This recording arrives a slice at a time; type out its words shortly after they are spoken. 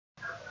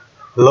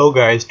Hello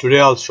guys, today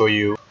I'll show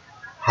you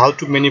how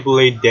to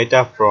manipulate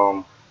data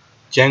from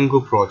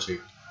Django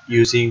project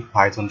using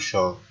Python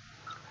shell.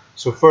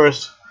 So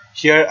first,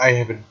 here I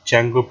have a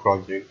Django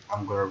project.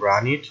 I'm gonna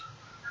run it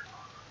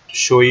to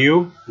show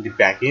you the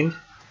backend.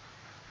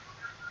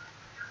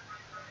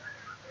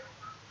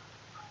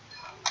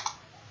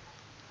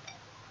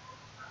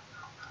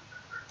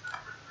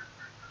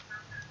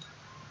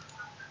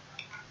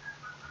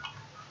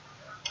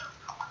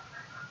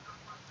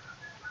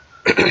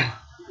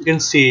 You can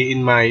see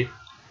in my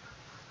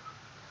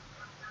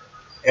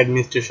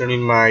administration, in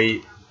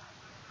my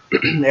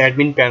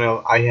admin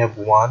panel, I have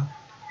one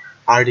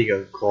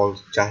article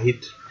called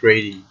Jahid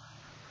Trading.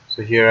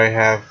 So here I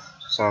have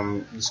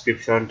some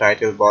description,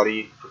 title,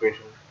 body,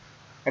 location.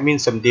 I mean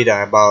some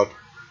data about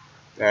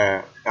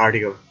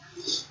article.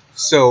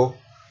 So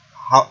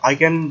how I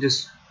can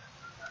just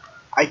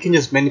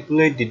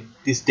manipulate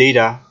this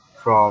data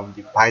from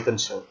the Python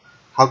shell.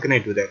 How can I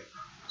do that?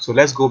 So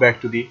let's go back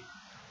to the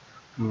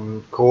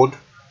code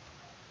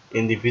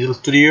in the Visual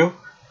Studio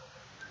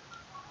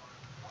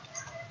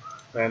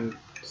and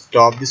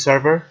stop the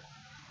server.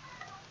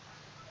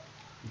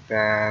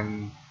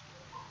 Then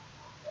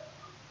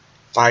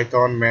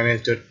Python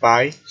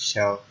manage.py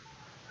shell.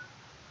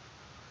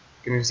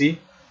 Can you see?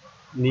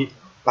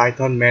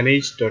 Python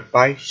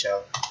manage.py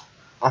shell.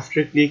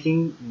 After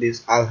clicking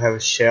this, I'll have a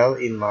shell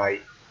in my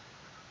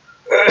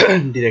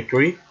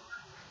directory.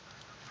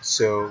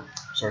 So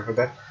sorry for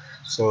that.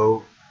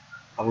 So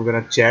I'm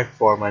gonna check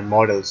for my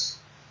models.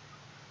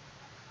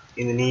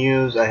 In the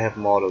news, I have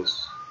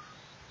models.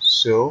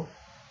 So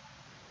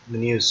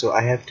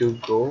I have to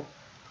go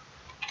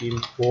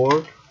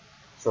import,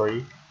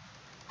 sorry,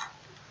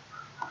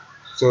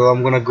 so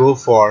I'm gonna go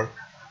for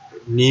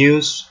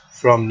news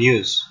from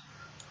this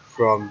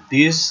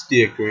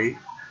directory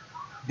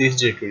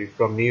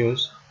from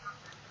news,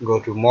 go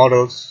to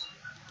models.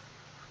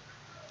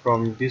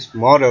 From these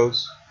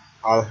models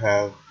I'll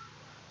have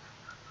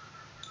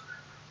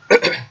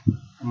a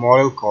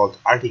model called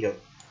article,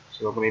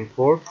 so I'm gonna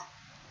import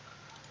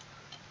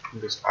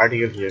this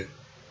article here.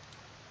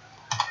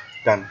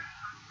 Done.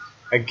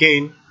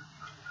 Again,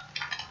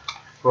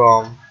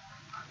 from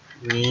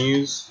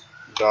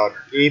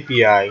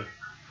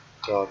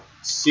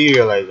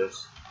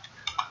news.api.serializers,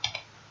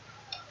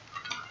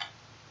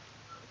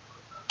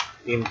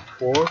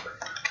 import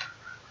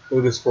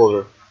to this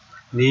folder,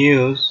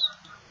 news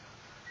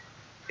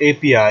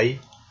API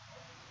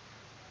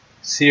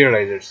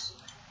serializers,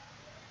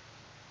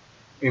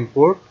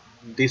 import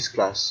this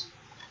class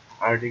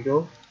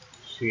article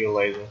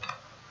serializer.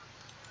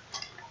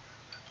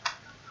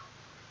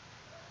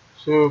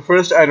 So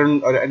first, I don't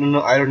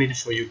know, I don't need to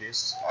show you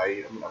this.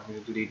 I'm going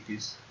to delete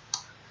this.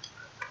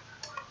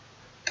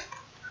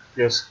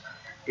 Just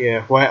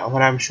yeah,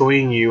 when I'm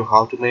showing you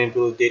how to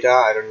manipulate data,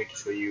 I don't need to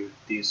show you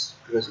this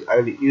because I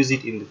will use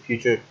it in the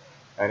future,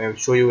 and I will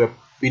show you a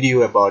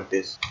video about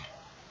this.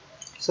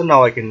 So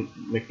now I can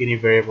make any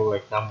variable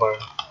like number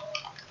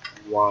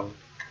 1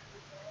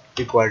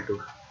 equal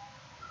to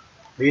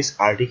this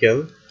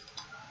article,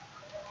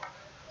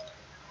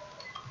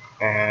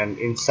 and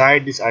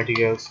inside this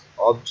article's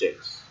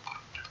objects.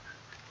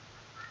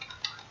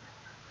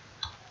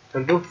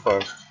 So do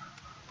first,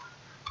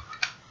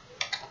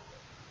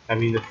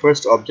 the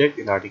first object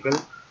in article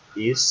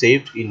is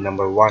saved in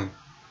number 1,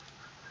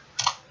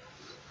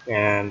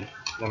 and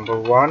number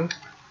 1,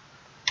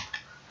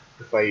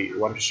 if I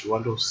want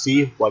to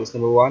see what is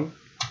number 1,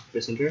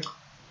 press enter,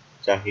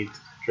 Jahid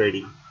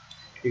Trading.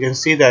 You can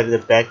see that the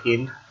back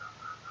end,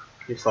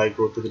 if I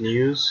go to the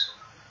news,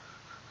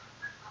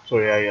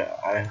 sorry,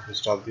 I have to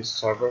stop this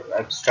server, I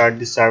have to start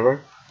this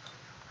server,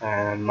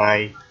 and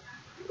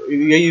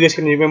you guys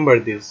can remember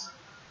this,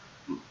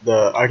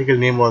 the article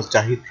name was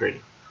Jahid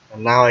Trading,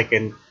 and now I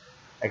can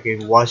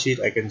watch it,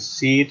 I can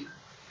see it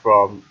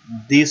from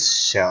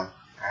this shell.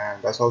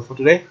 And that's all for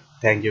today.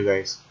 Thank you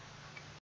guys.